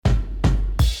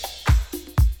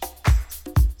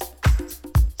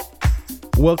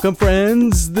Welcome,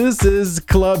 friends. This is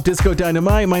Club Disco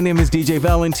Dynamite. My name is DJ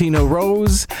Valentino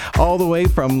Rose, all the way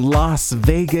from Las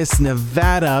Vegas,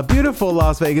 Nevada. Beautiful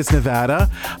Las Vegas,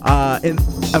 Nevada. And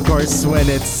of course, when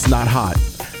it's not hot.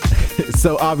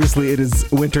 So obviously it is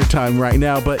winter time right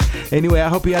now. But anyway, I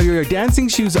hope you have your dancing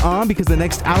shoes on because the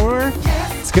next hour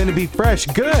it's going to be fresh.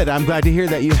 Good. I'm glad to hear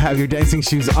that you have your dancing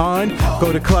shoes on.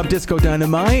 Go to Club Disco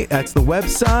Dynamite. That's the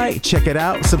website. Check it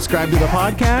out. Subscribe to the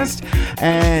podcast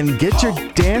and get your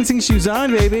dancing shoes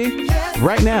on, baby.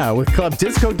 Right now with Club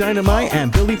Disco Dynamite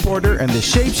and Billy Porter and the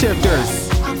Shapeshifters.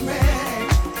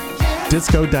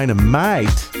 Disco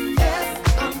Dynamite.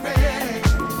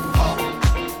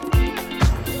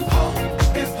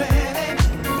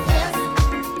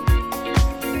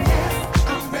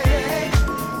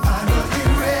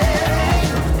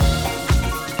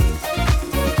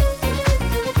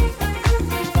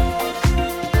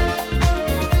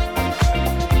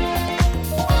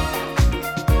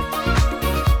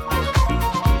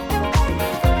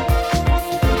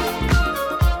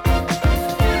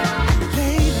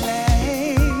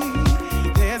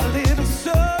 Lately,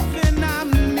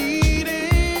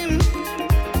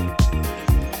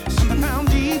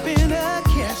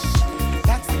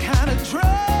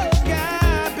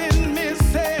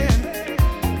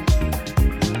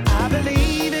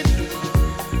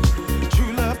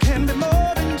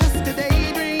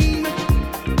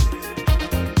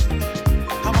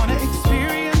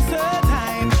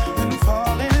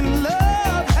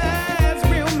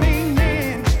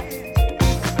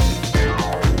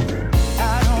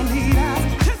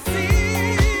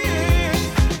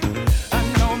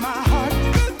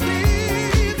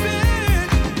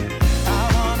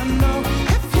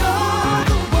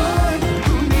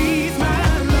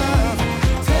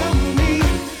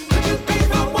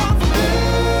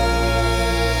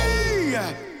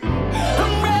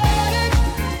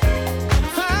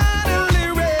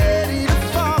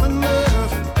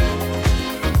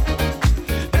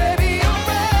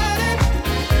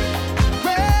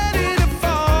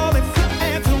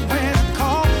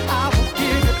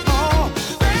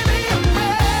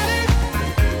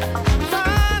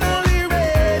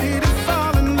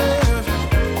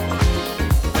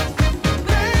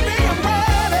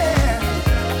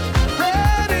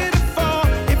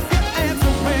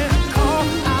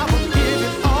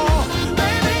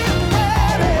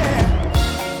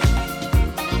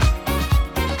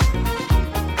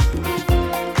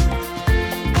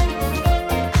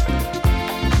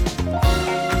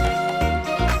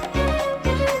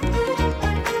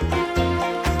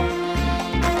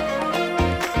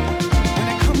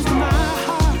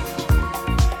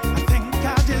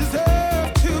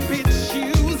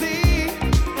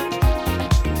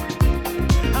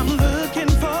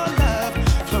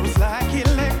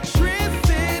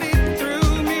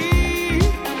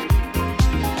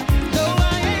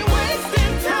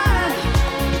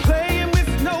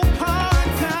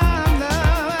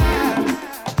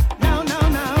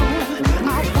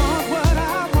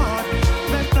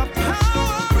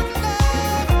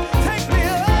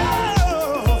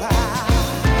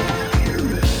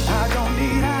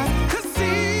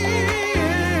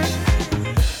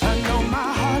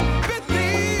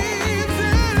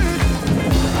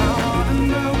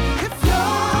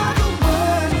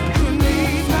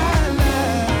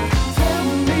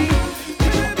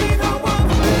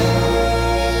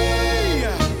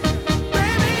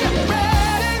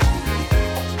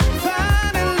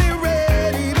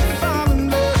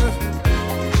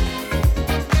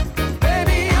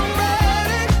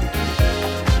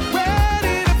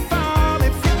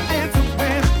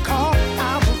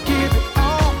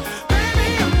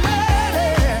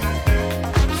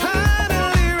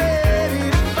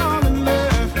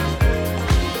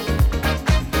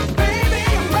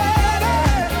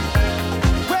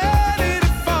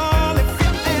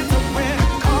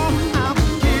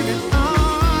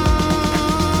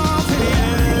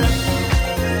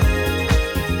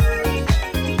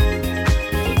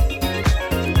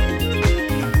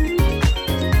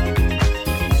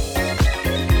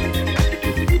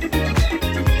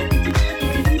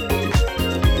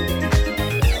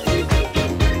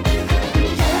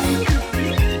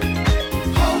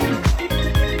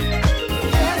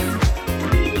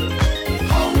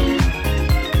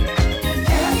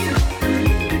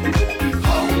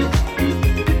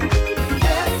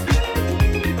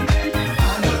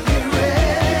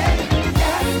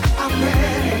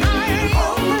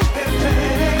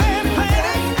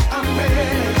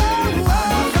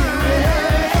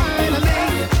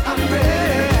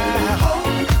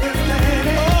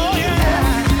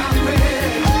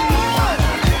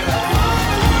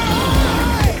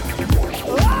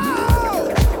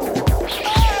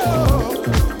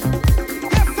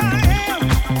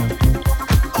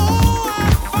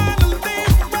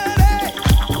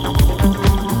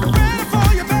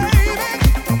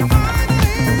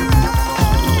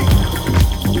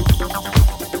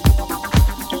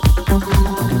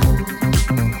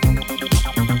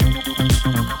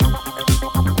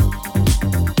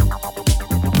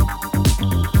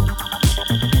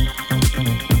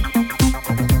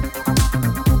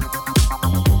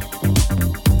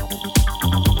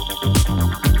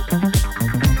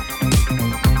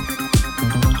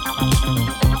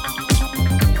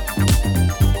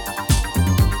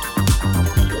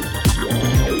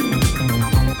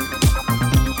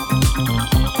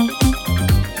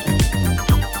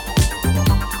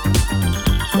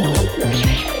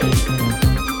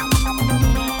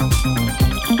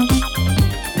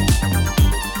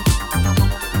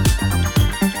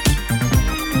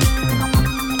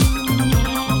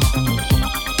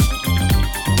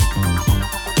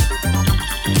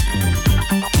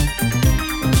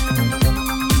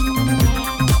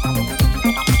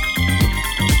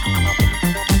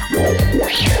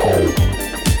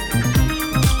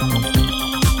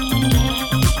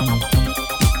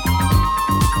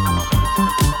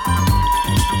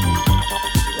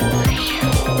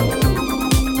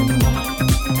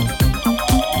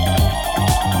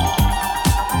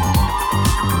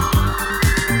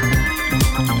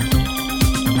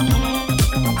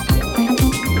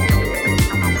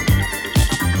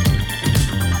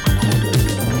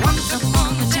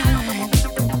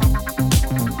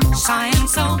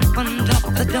 opened up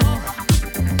the door.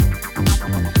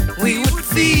 We would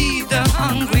feed the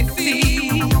hungry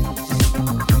feet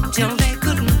till they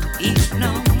couldn't eat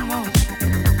no more.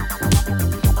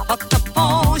 But the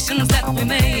potions that we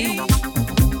made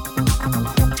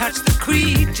touched the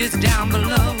creatures down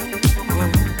below,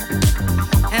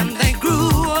 and they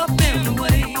grew up in a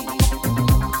way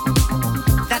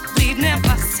that we'd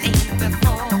never seen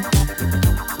before.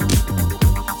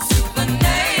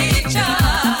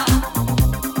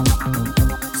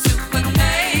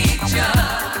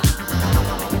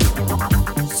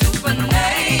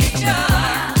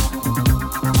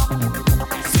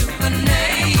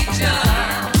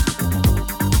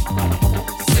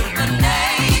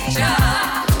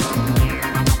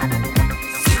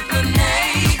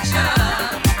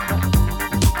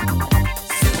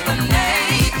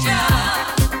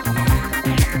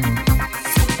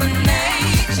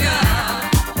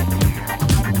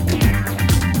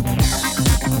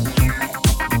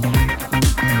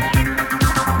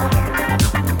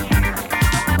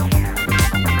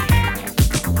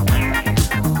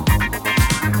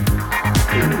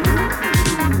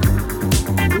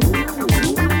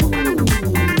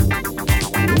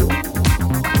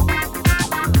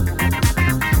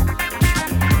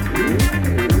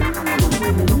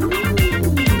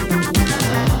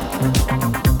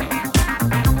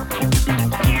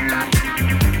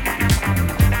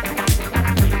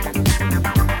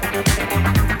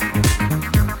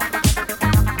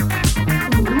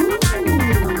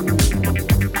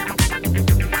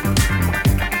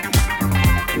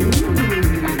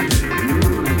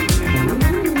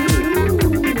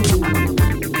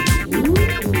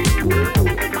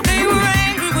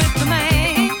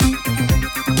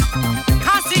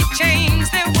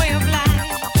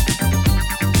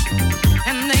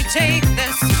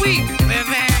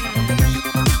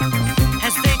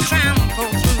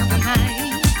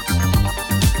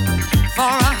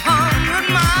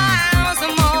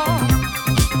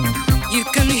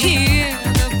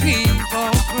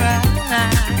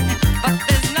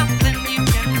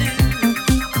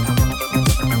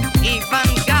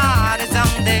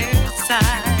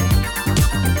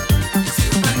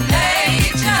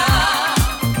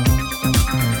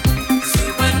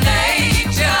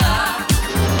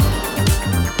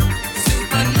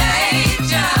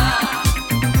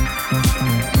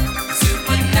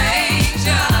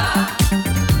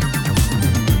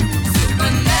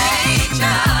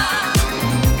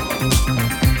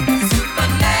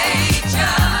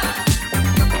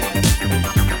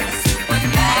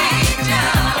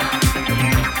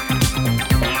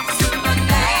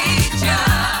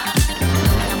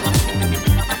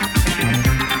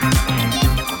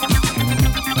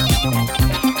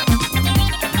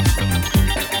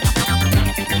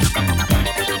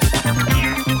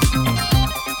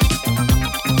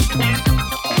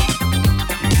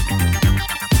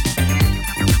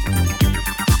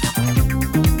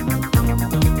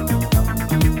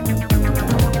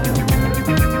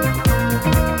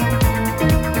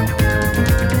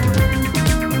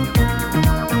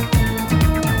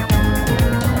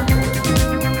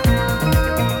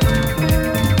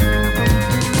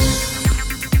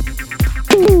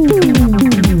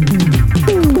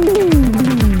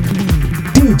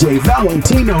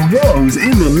 Valentino Rose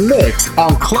in the mix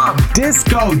on Club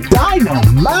Disco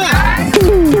Dynamite.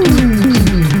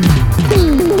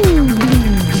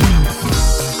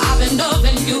 I've been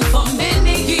loving you for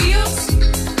many years.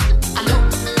 I know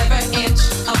every inch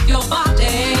of your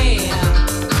body.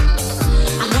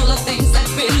 I know the things that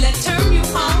really turn you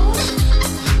on,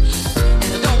 and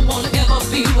I don't want to ever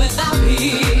be without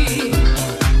you.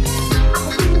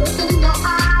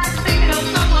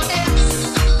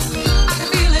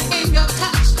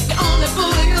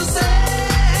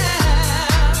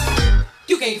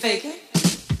 Can't fake it.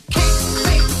 Can't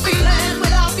fake the feeling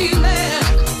without feeling.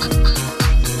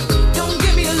 Don't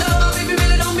give me a love if you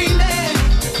really don't mean it.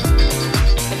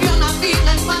 If you're not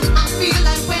feeling what I'm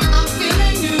feeling when I'm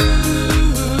feeling you,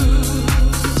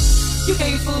 you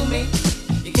can't fool me.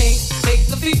 You can't fake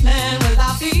the feeling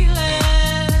without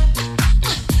feeling.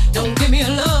 Don't give me a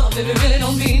love if you really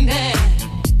don't mean it.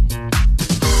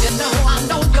 You know I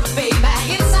know your baby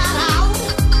inside out.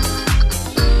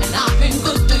 And I've been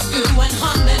good to you, and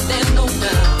honey, there's no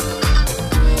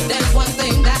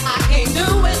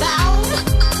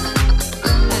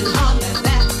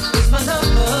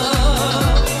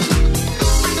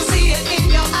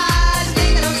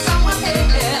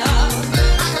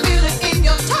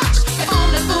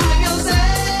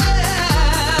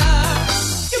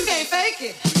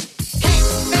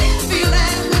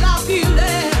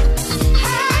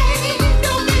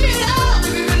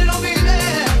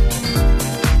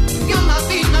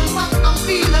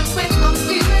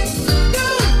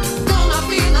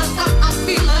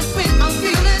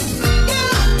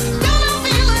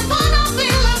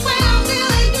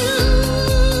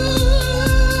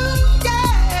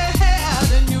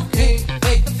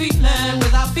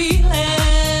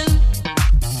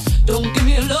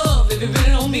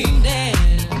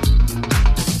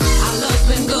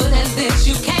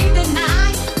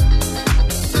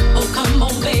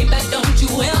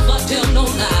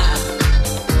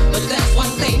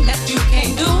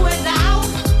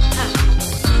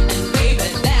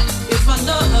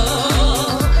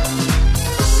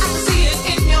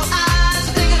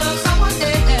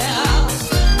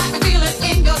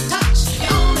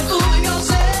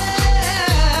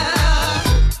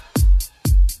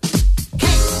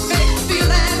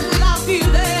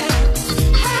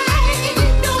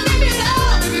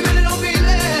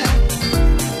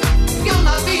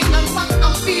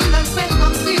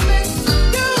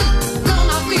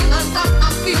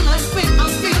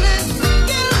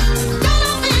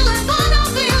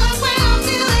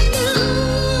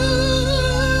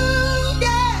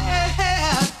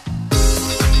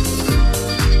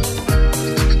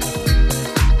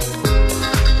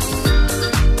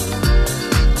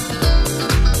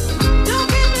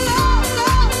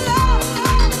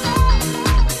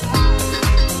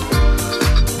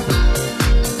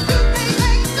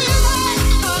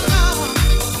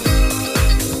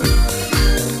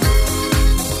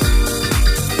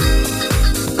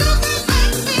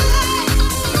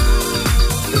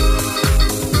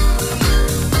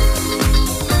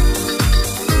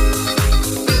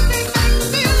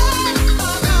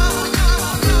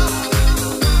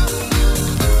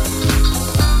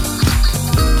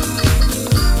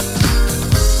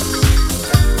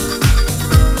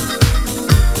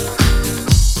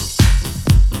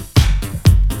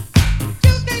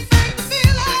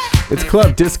It's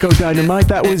Club Disco Dynamite.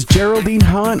 That was Geraldine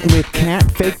Hunt with Can't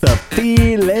Fake the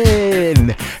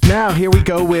Feeling. Now, here we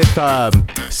go with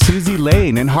Susie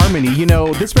Lane and Harmony. You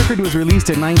know, this record was released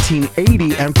in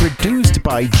 1980 and produced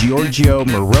by Giorgio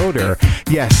Moroder.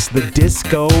 Yes, the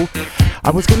disco,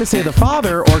 I was going to say the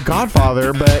father or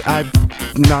godfather, but I'm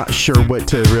not sure what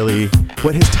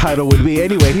his title would be.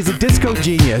 Anyway, he's a disco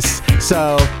genius.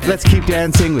 So let's keep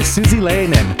dancing with Susie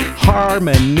Lane and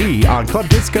Harmony on Club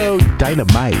Disco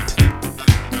Dynamite.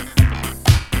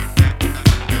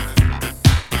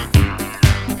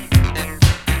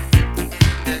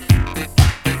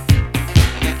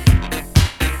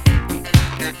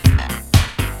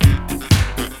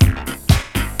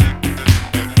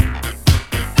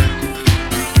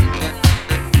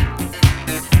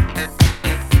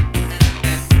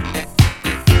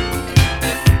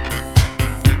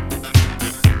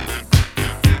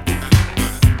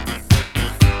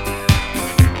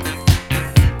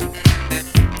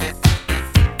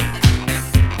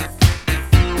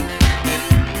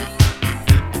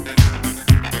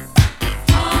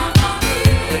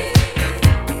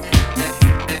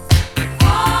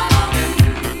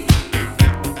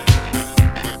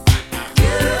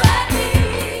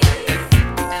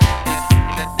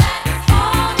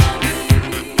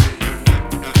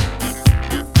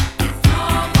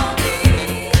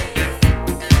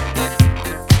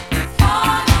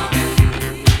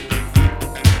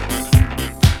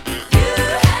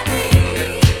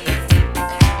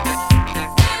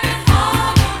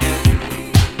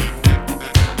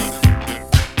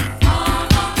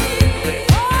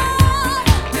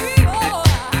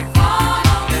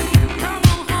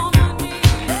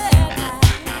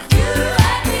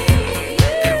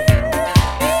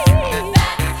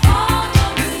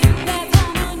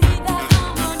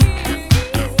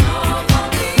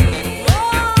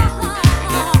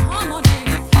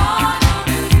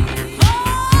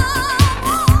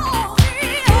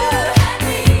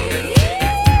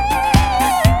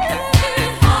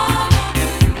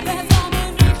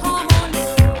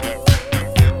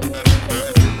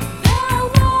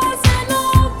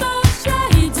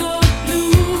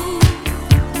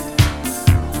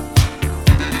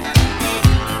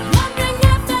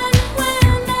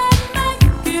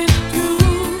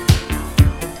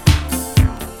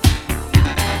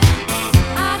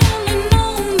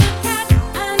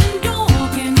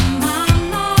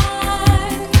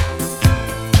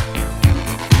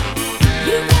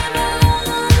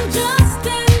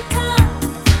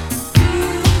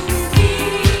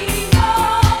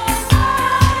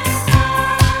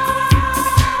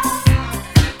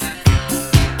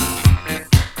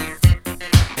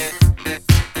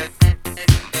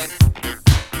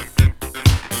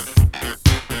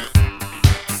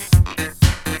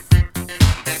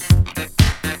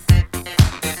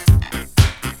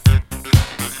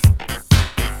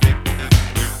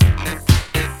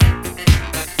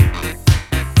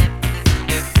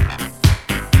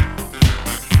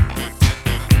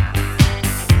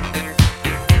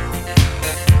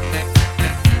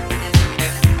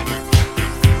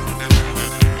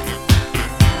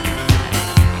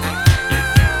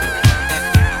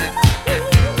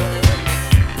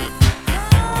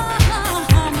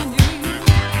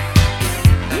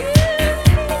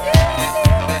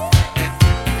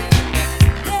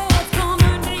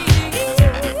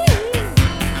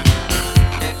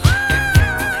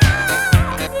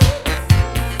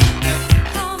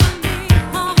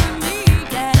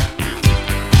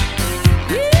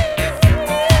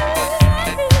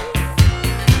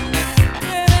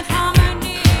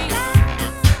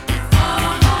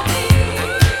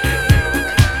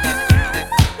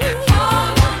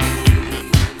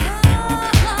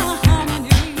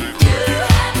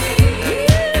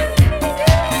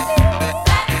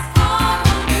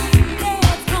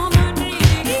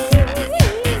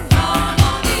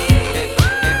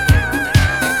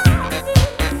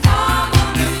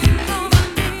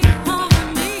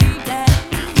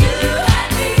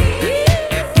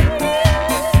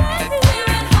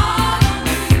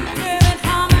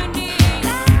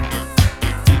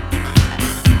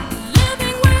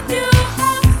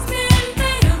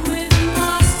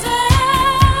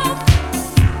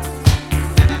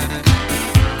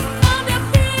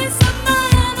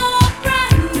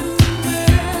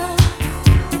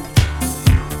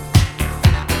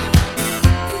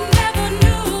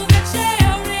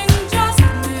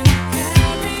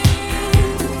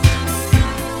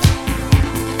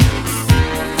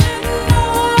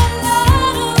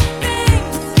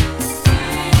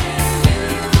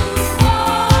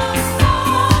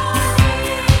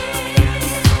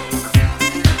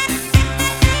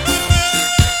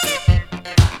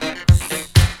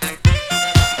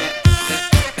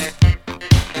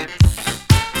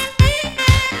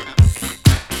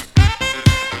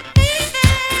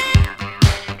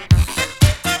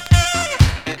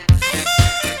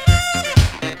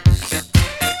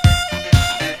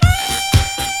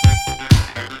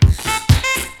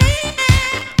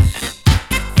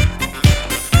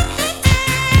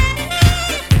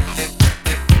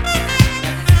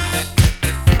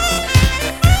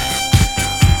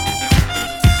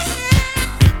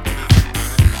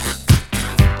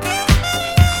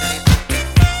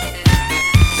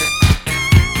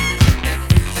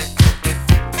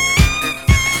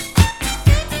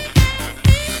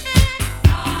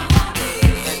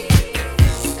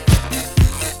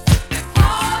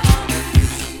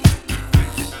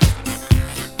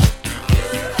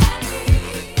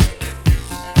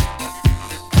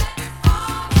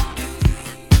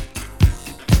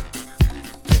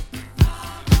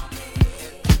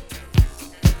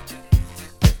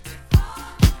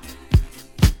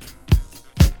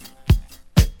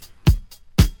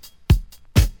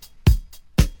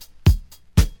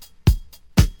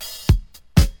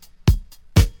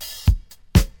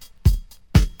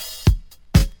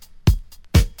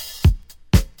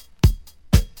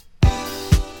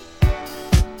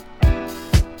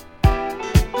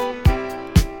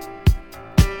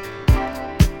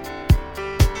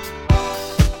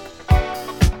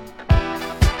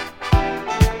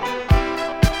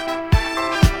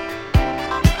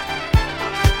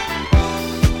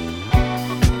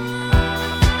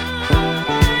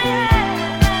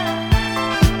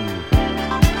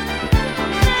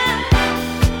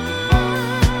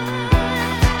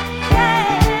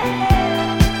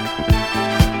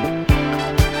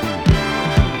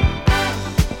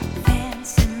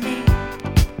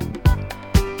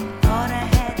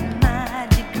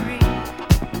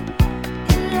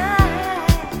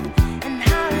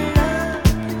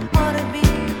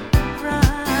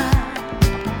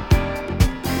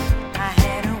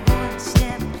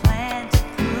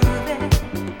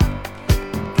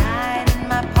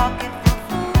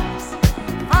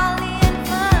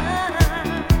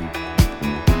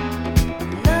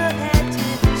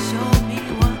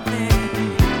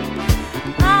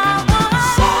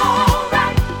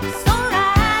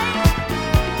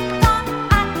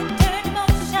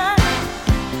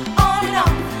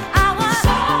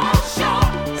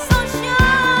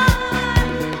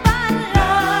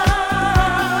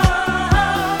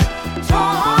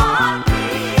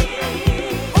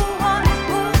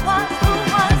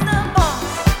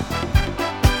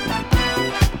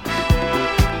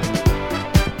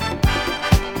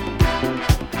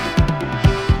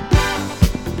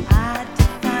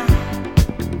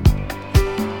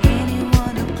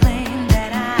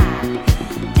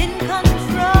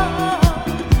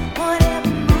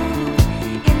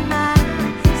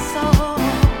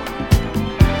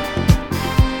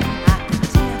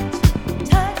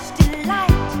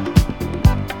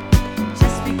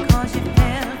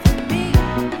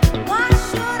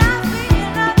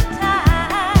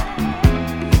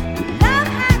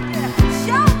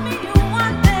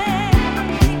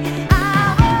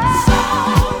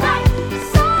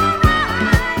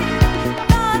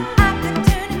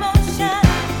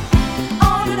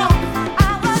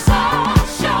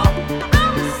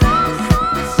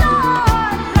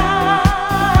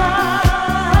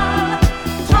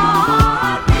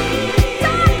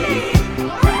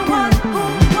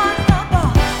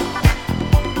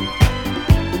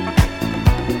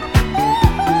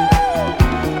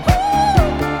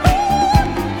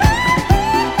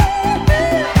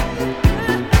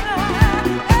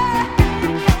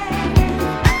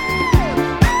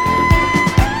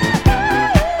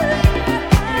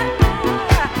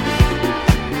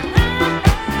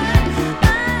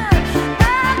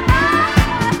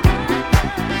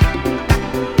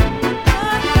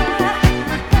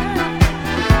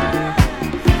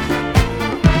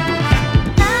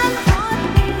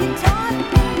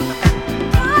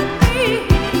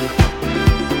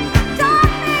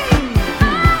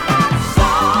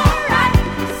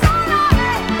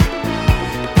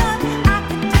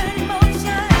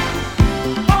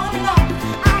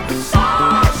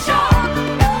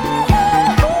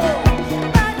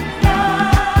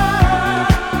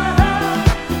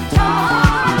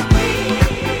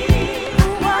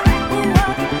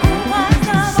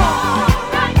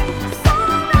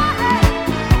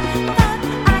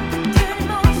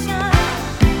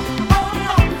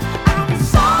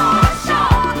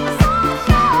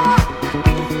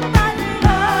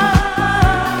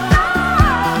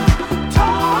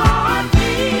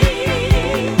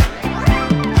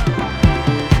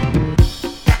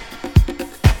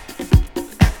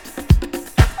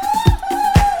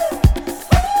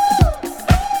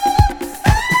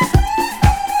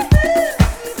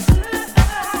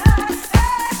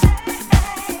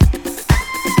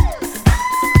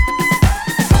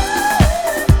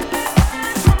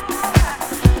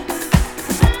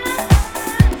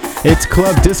 It's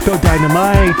Club Disco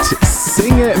Dynamite.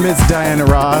 Sing it, Miss Diana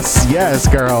Ross. Yes,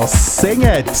 girl, sing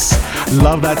it.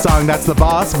 Love that song. That's The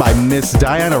Boss by Miss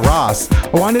Diana Ross. I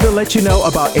wanted to let you know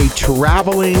about a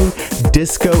traveling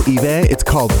disco event. It's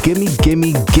called Gimme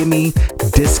Gimme Gimme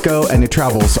Disco, and it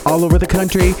travels all over the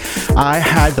country. I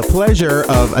had the pleasure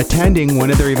of attending one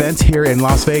of their events here in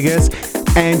Las Vegas,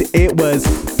 and it was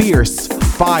fierce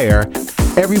fire.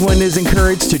 Everyone is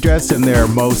encouraged to dress in their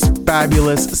most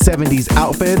fabulous 70s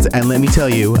outfits, and let me tell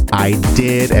you, I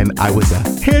did, and I was a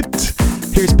hit.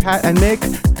 Here's Pat and Mick.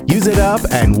 Use it up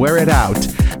and wear it out.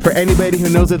 For anybody who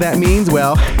knows what that means,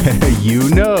 well, you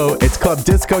know, it's Club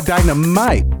Disco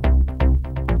Dynamite.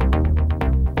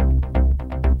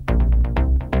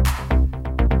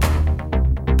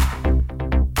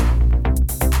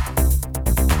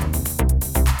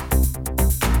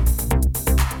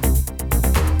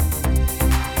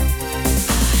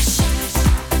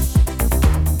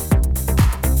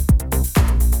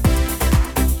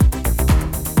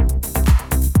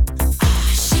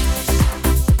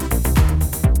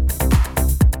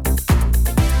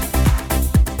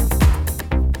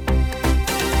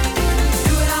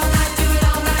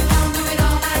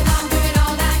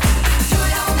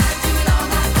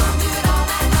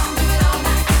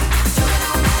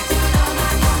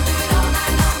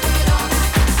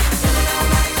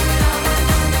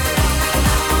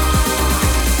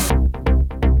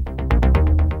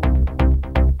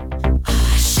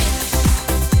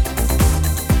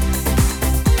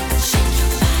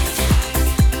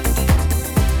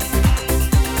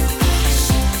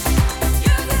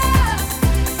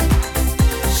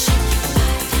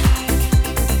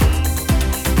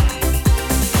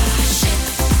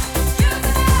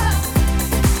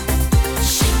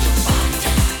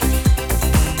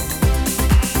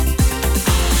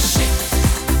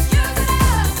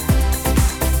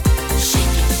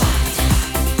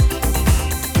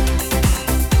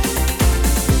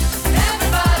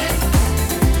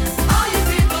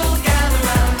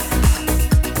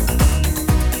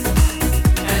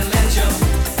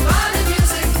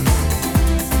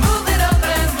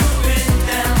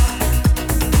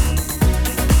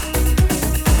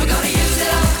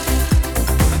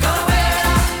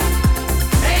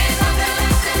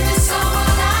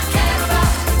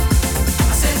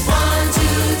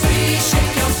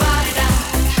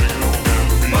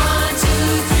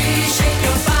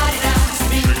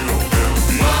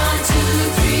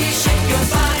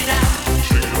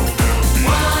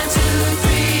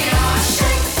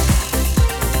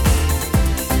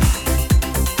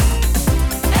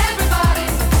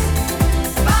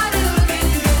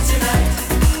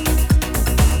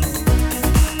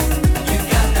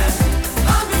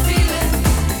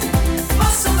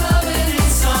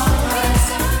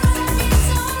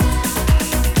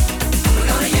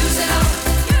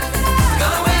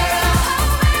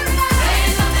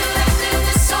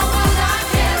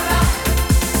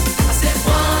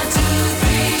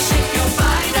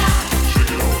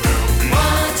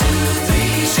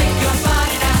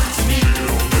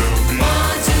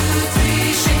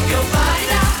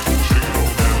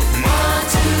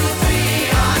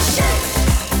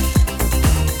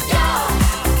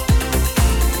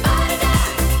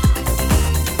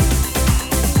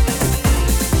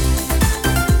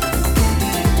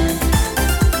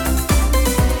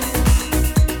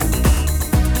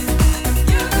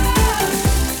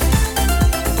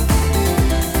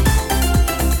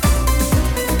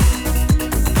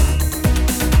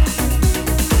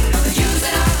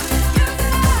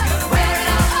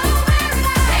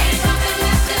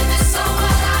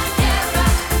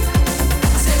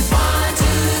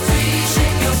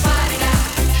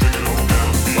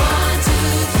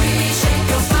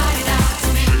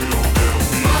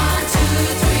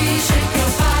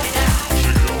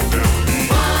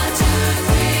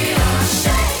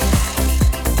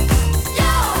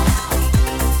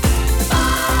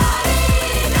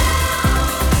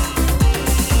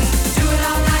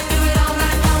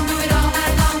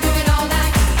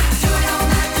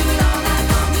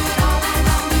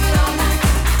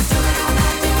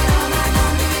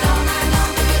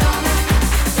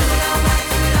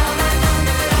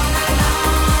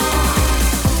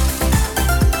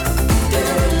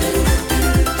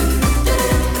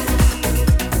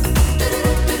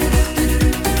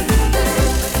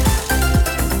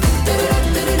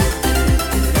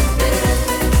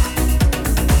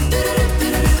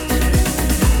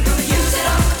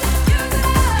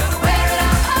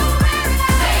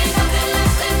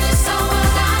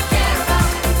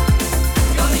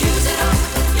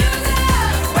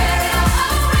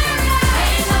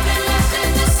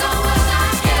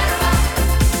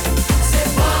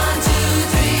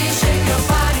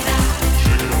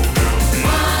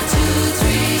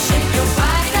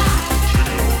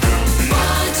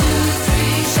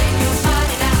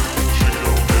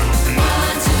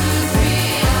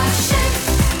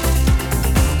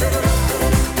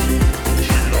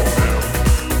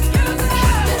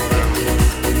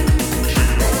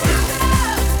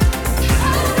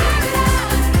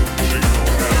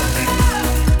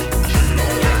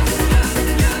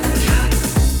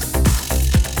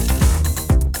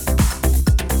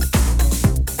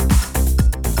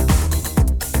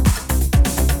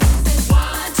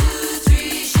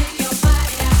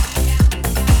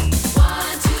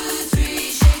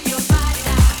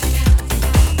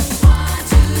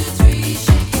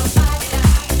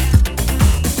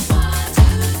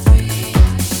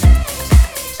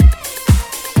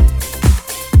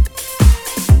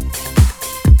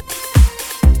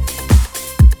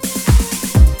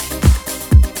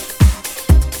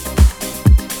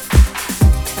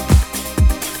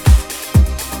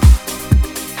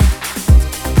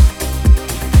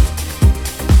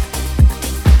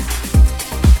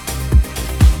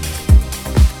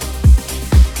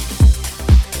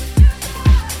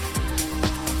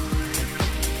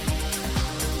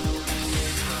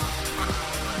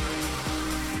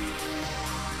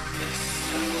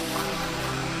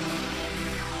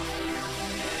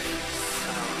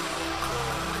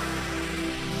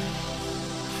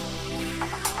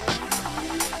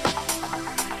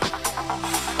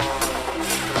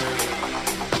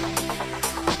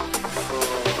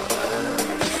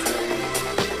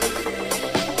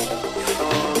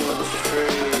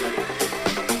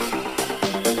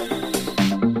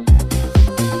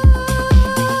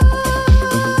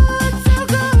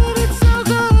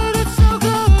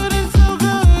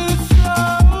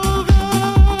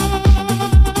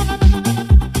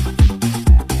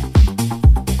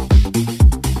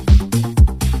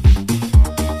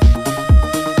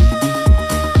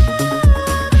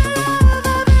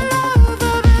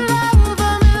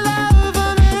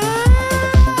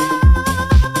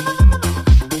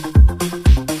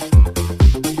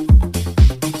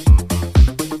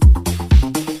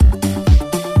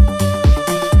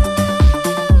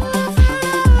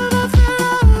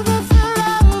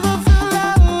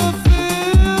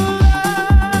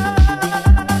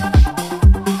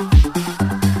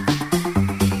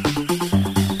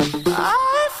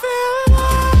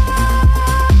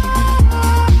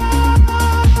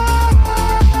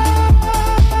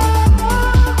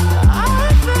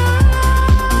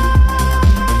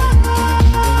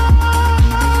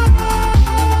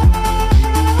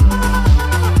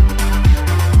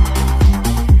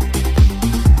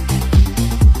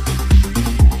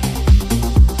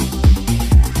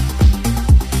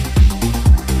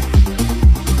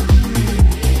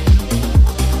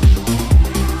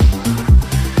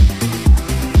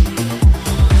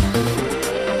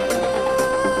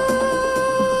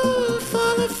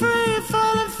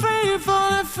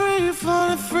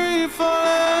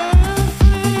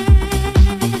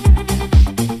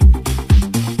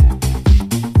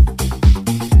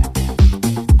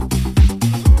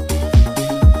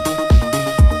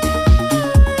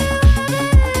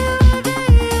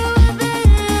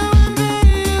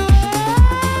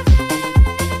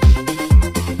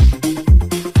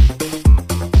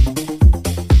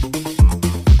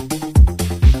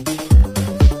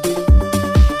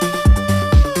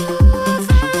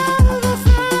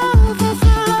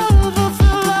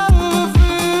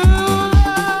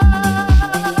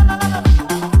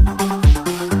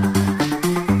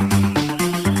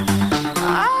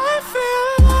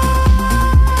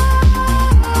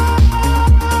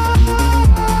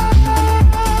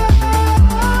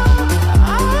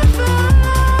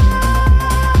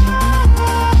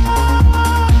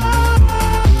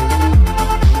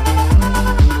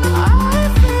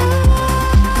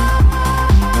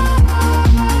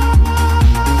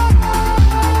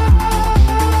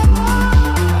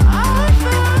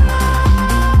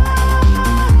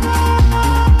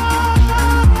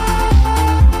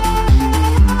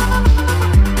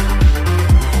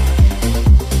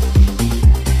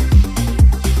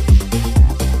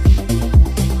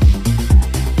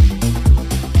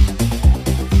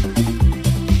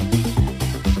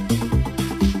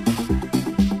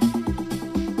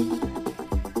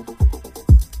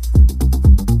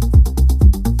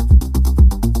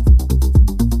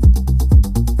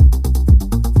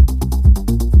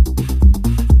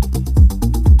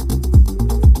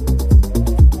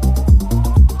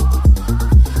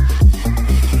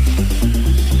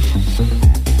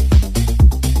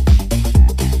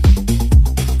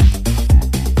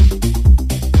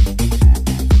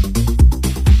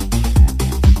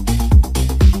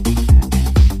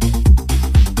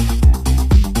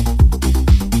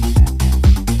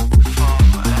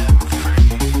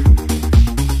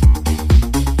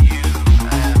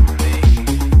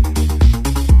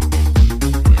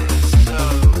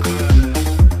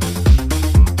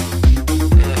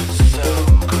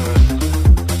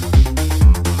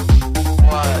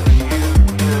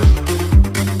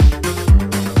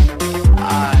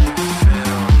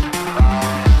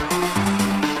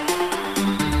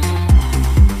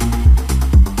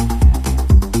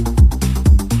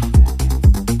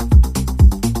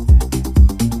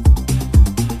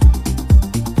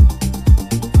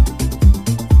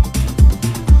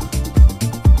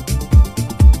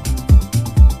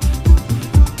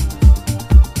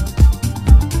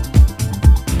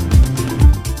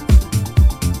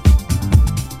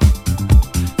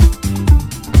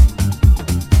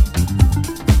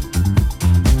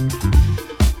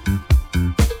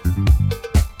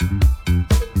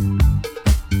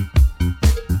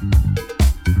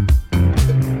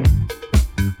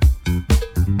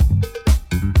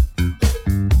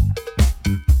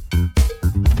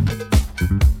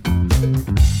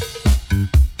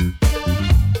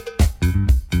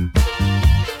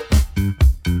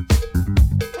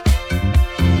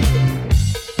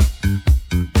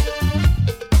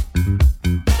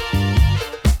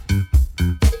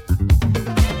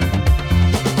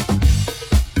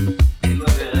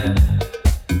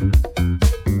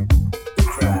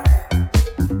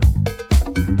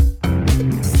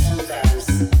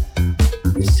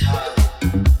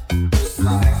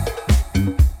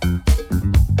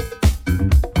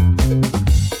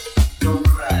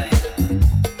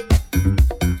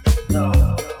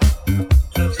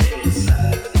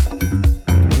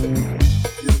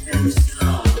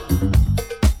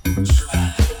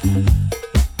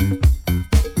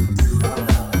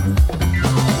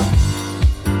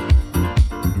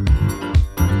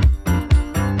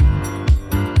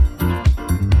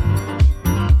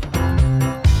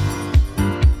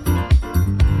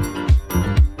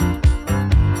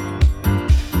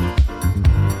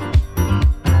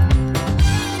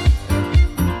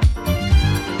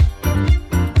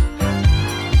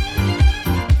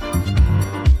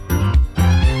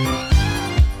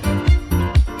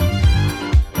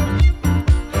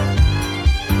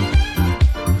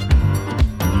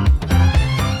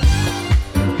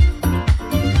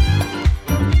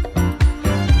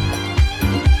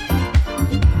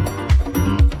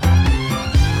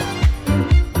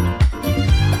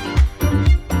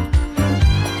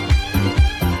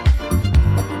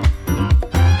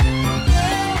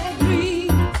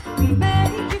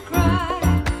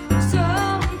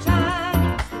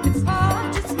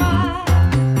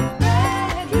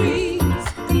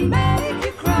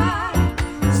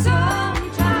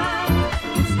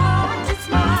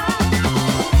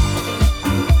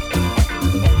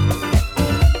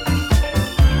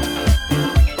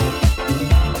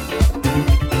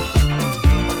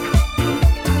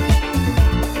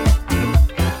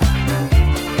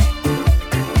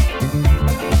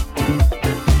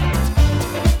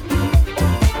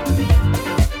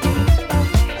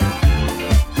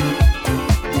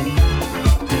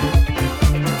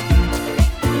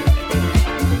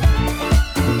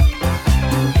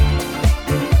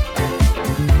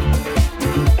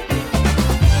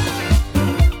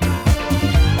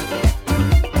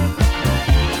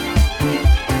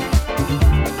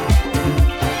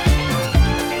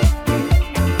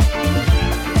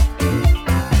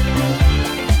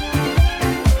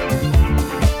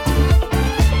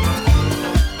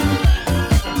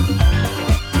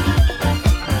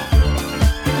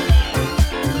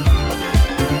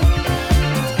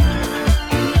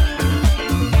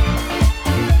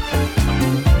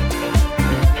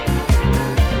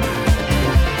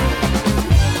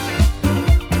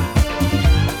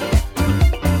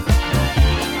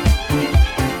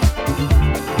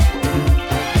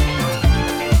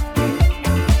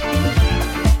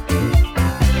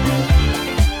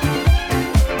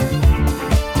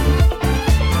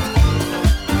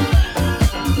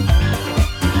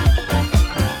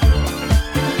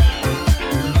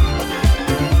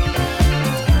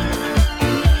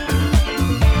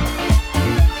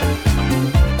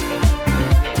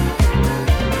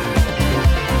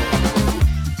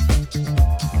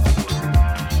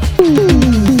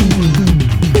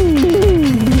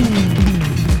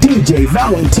 DJ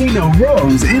Valentino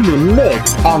Rose in the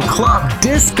mix on Club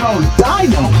Disco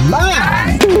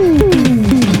Dynamite.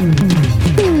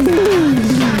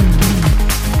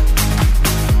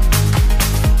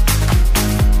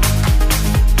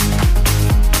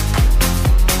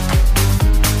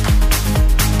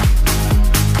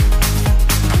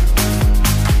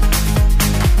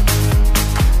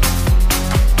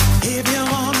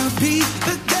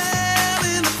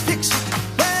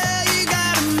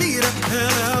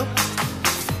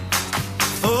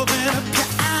 Open up your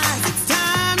eyes, it's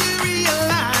time you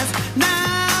realize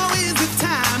now is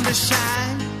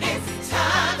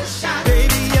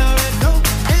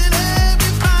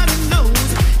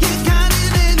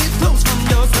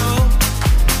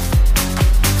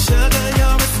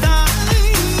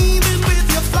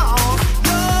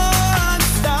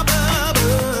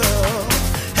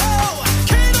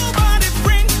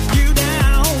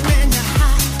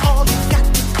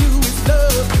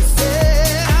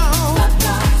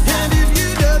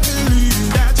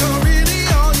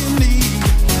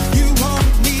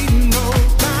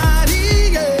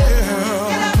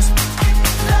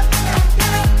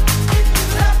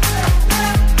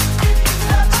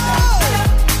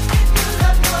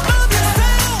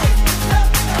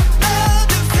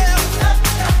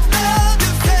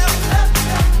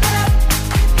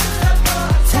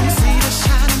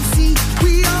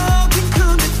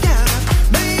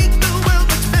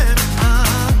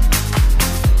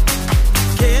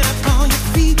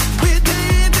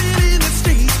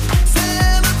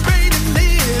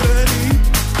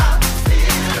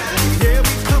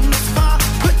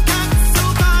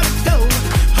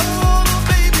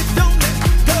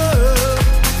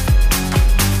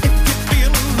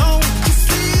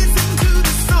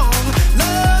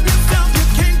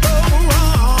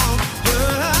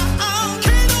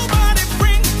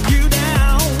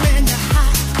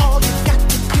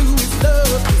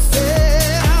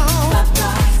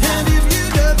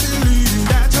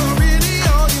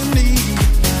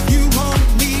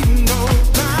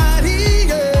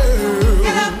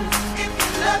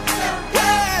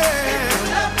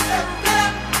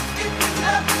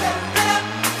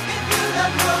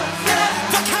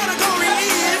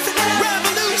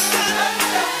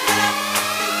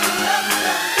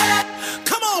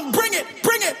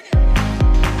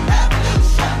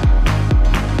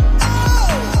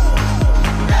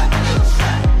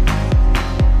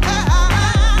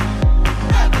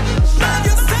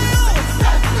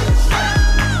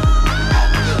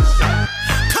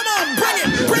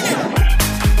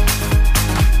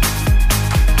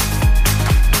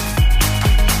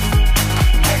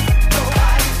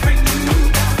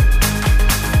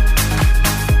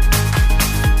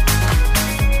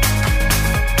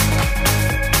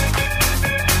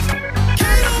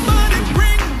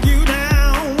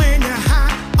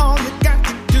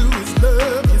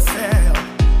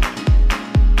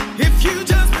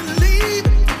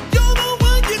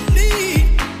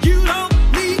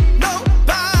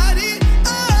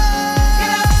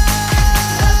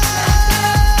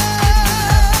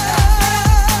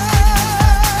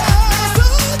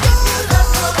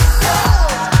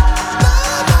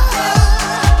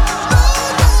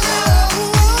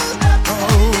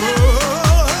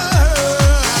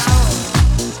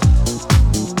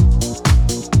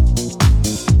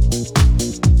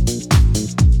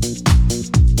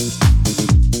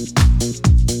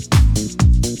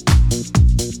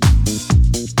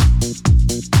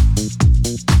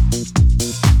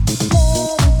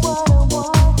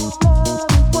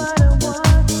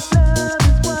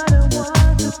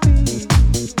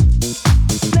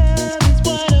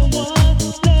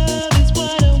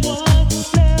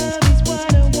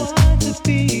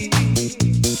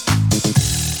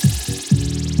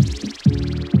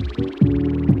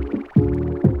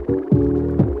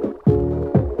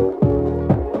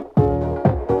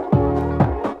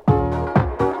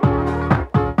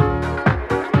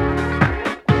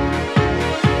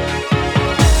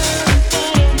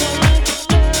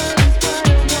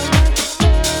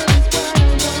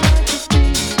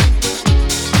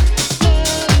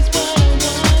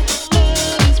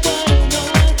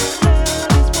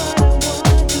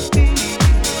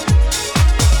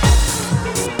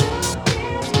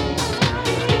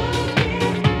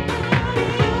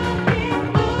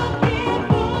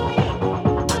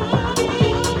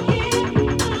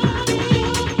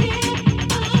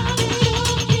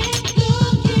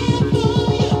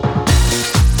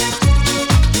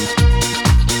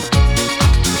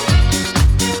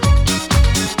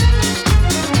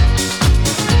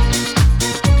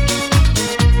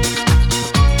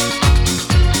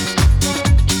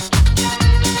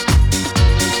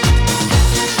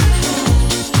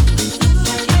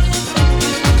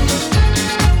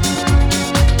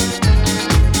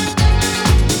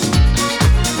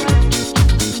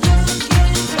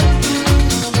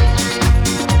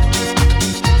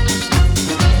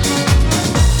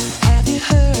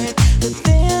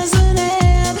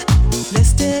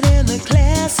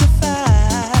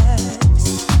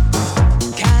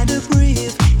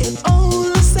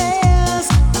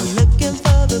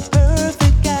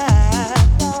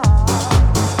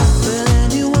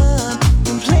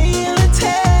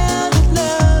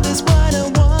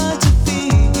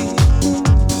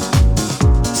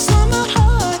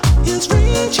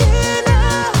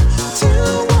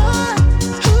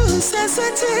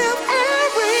Sensitive area.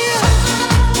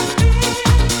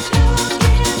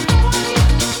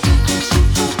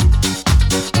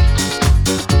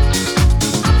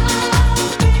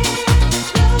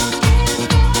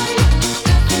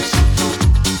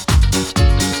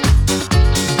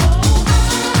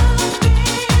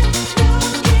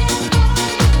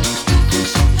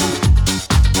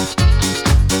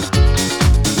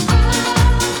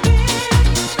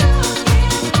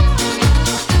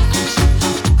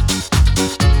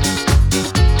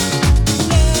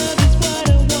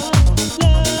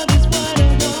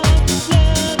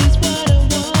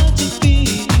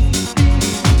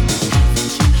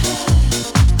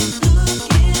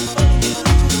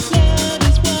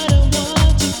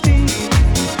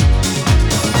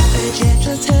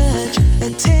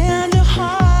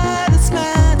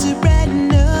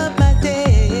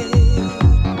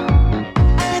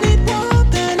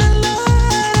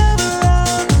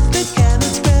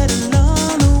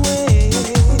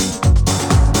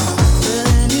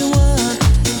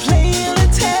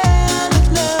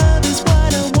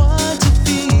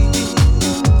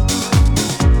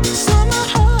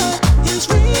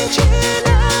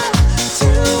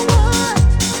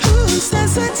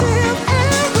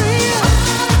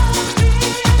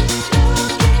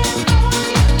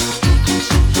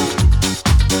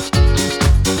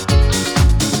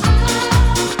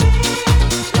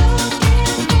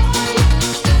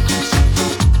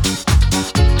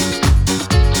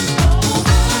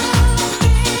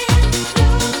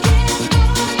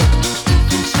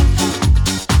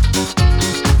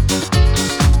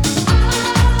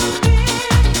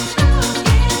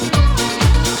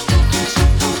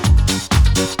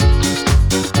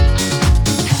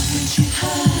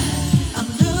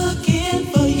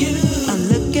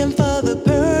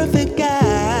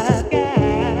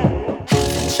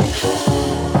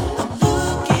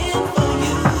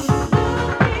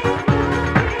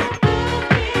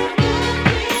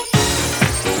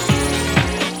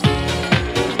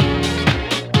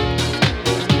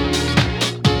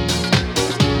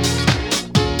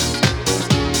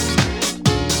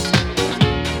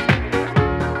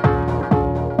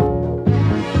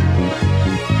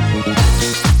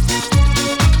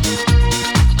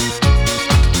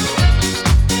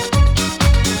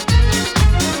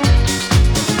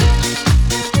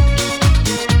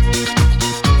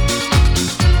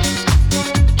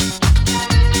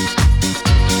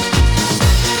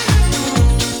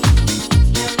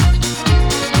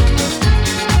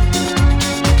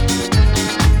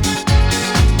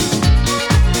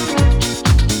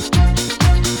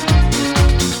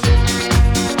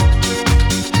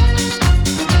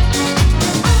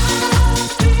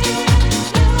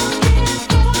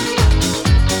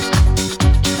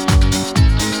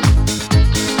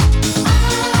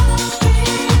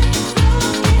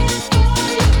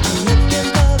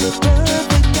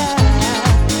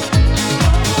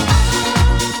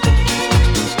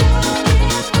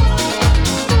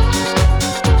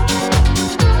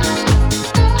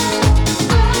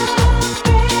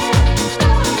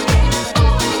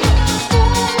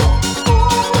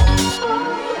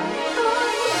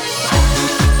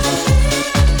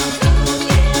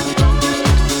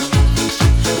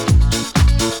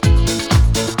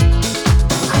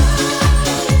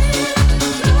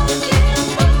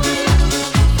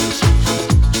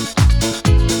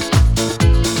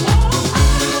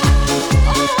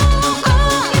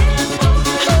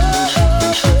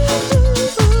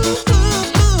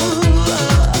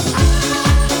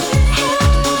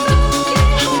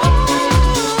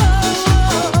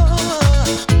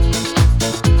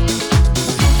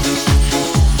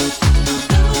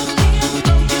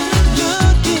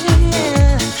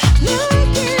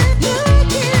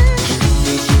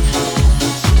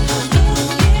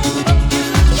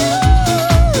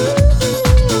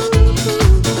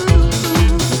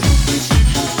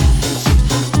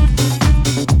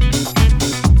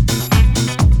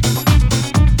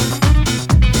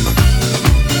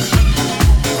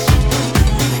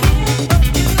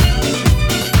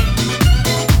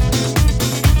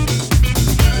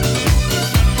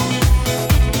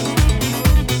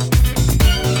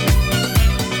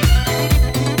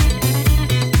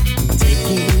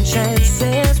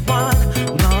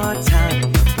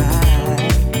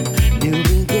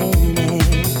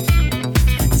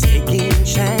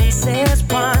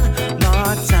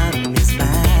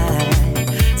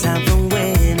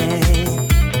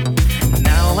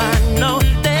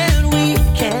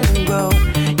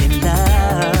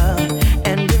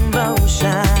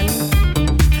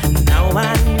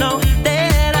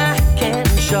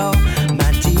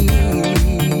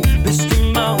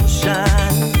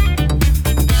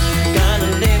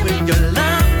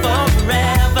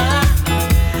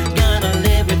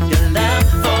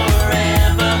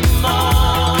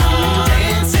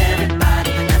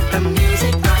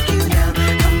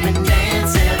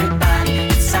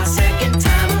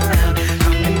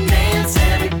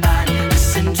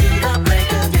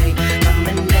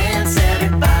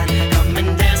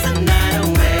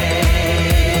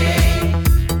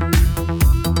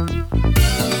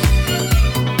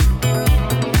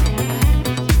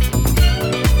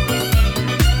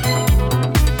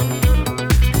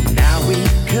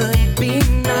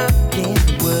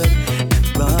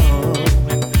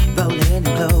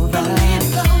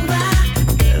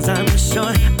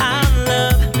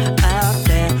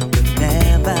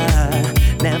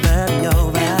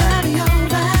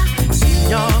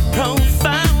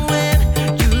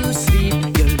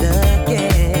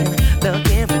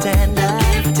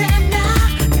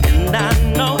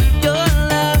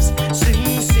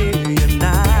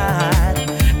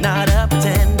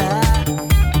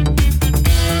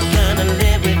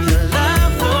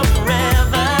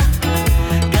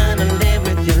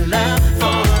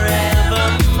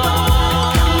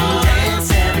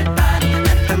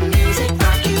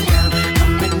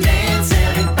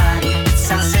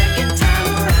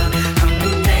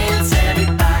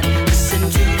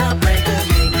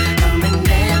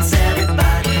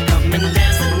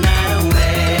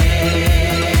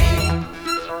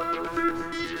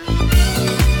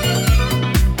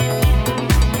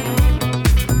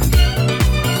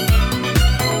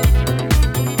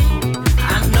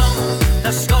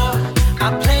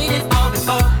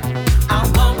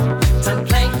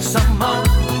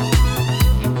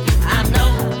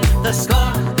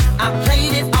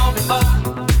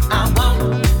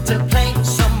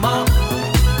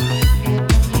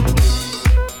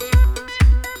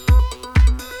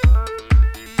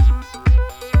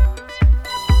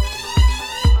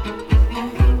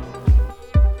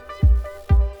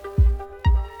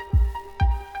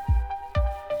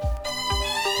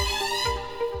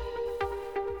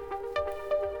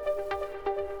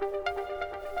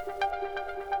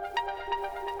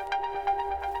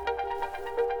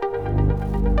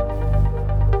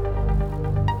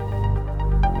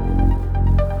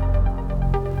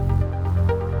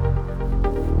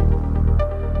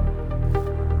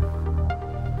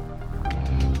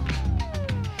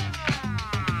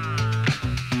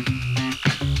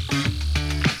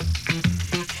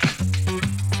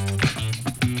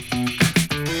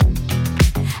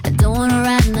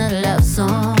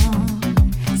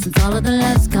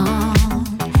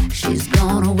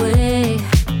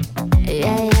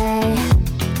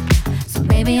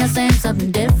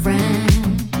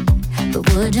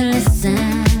 Would you listen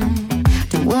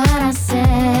to what I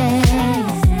say?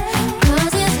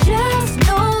 'Cause it's just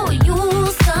no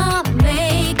use I'm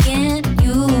making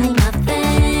you my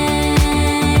thing.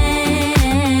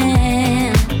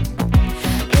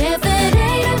 If it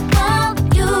ain't about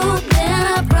you, then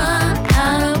I've run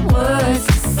out of words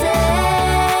to say.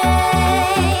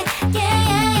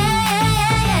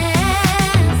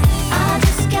 I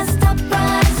just can't stop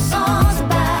writing songs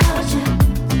about you.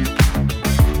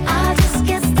 I just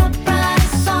can't stop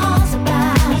writing songs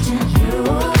about you.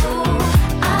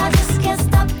 I just can't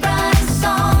stop writing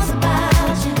songs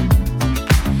about you.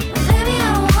 Maybe I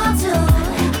don't want to.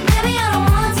 Maybe I don't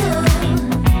want to.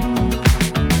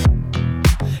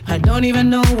 I don't even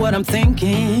know what I'm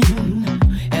thinking,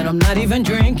 and I'm not even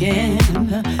drinking,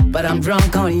 but I'm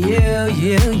drunk on you,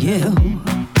 you, you.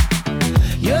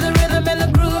 You're the rhythm and the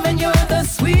groove, and you're the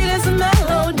sweetest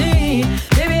melody.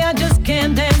 Baby, I just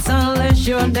can't dance unless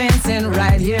you're dancing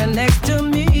right here next to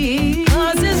me.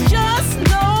 'Cause it's just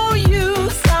no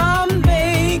use I'm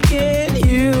making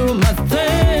you my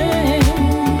thing.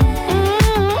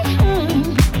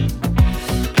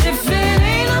 If it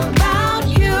ain't about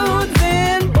you,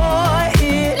 then boy,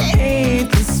 it ain't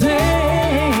the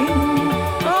same.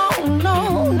 Oh no,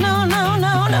 no, no,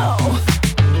 no, no.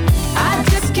 I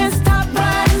just can't stop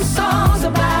writing songs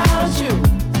about you.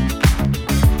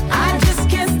 I just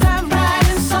can't stop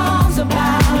writing songs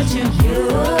about you.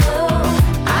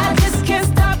 I just can't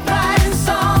stop writing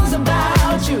songs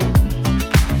about you.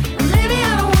 Maybe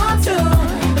I don't want to.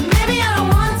 Maybe I don't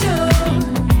want to.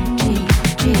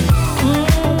 Yeah.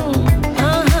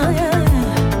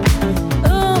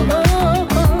 Oh,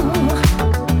 oh, oh.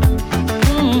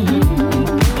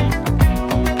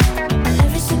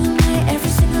 Every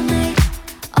single night,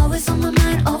 always on my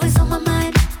mind, always on my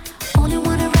mind.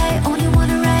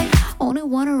 Only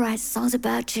wanna write songs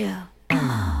about you.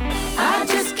 I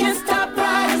just can't stop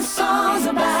writing songs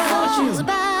about you. Songs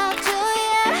about you,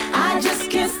 yeah. I just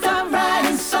can't stop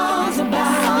writing songs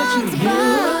about you. Songs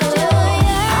about you,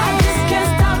 yeah. I just can't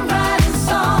stop writing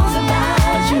songs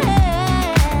about you.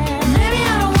 Maybe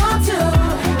I don't want to.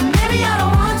 Maybe I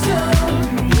don't want to.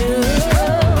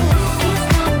 Can't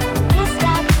stop,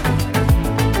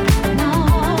 no,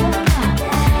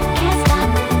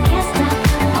 can't stop,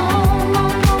 oh no,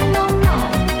 no, no, no.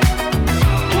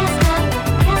 Can't stop,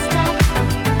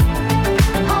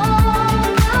 oh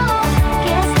no,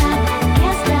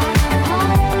 can't stop, oh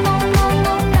no, no,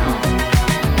 no, no.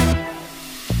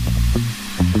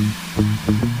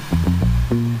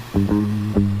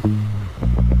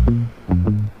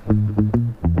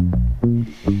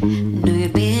 Knew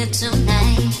you'd be here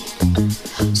tonight,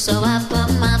 so I put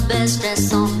my best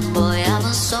dress on. Boy, I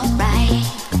was so right.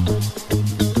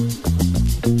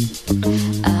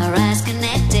 Our eyes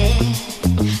connected.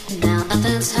 Now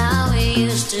nothing's how it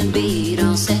used to be.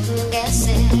 Don't second guess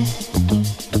it.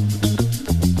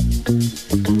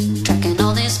 Tracking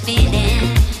all this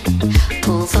feeling.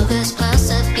 Pull focus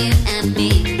closer, you and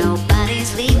me.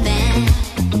 Nobody's leaving.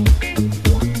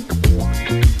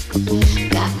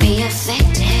 Got me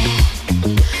affected.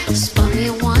 Spun me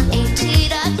 180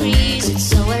 degrees. It's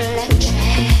so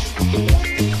electric.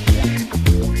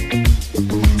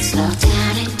 Slow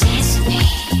down and dance with me.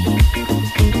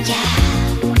 Yeah.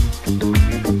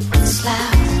 Slow.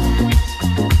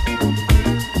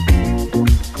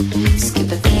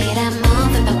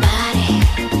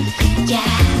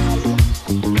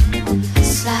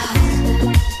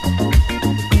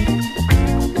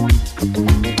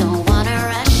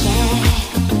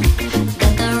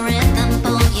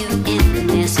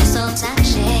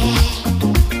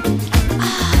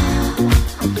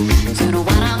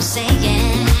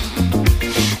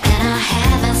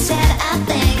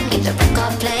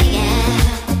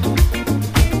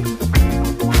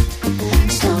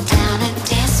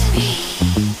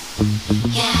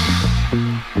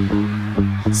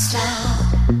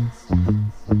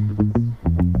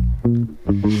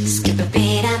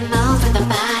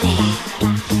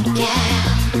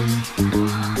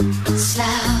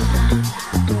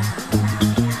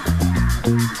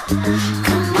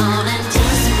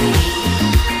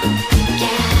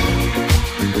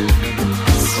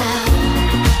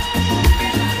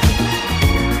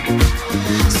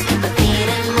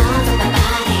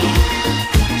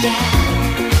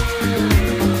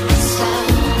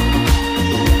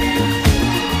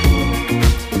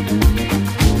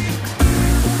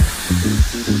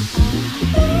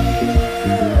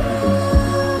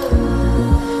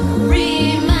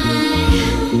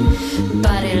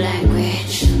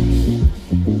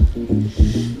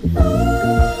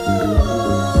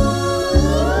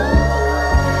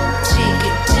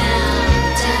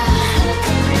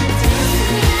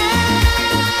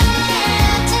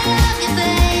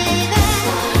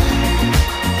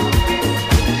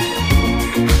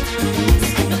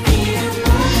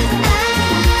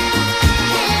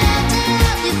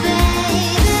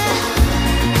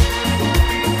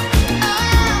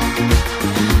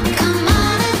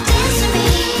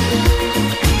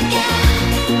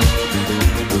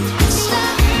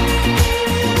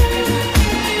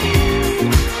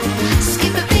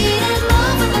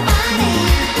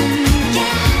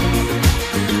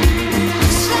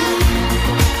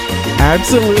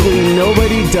 Absolutely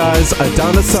nobody does a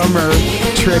Donna Summer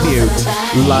tribute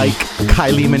like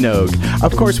Kylie Minogue.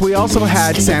 Of course, we also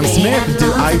had Sam Smith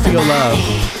do I Feel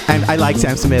Love. And I like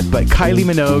Sam Smith, but Kylie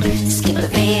Minogue,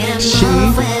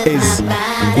 she is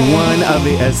one of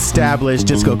the established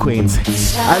disco queens.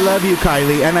 I love you,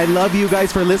 Kylie, and I love you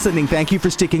guys for listening. Thank you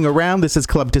for sticking around. This is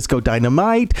Club Disco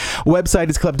Dynamite. Website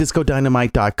is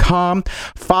clubdiscodynamite.com.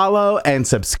 Follow and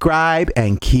subscribe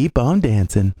and keep on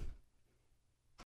dancing.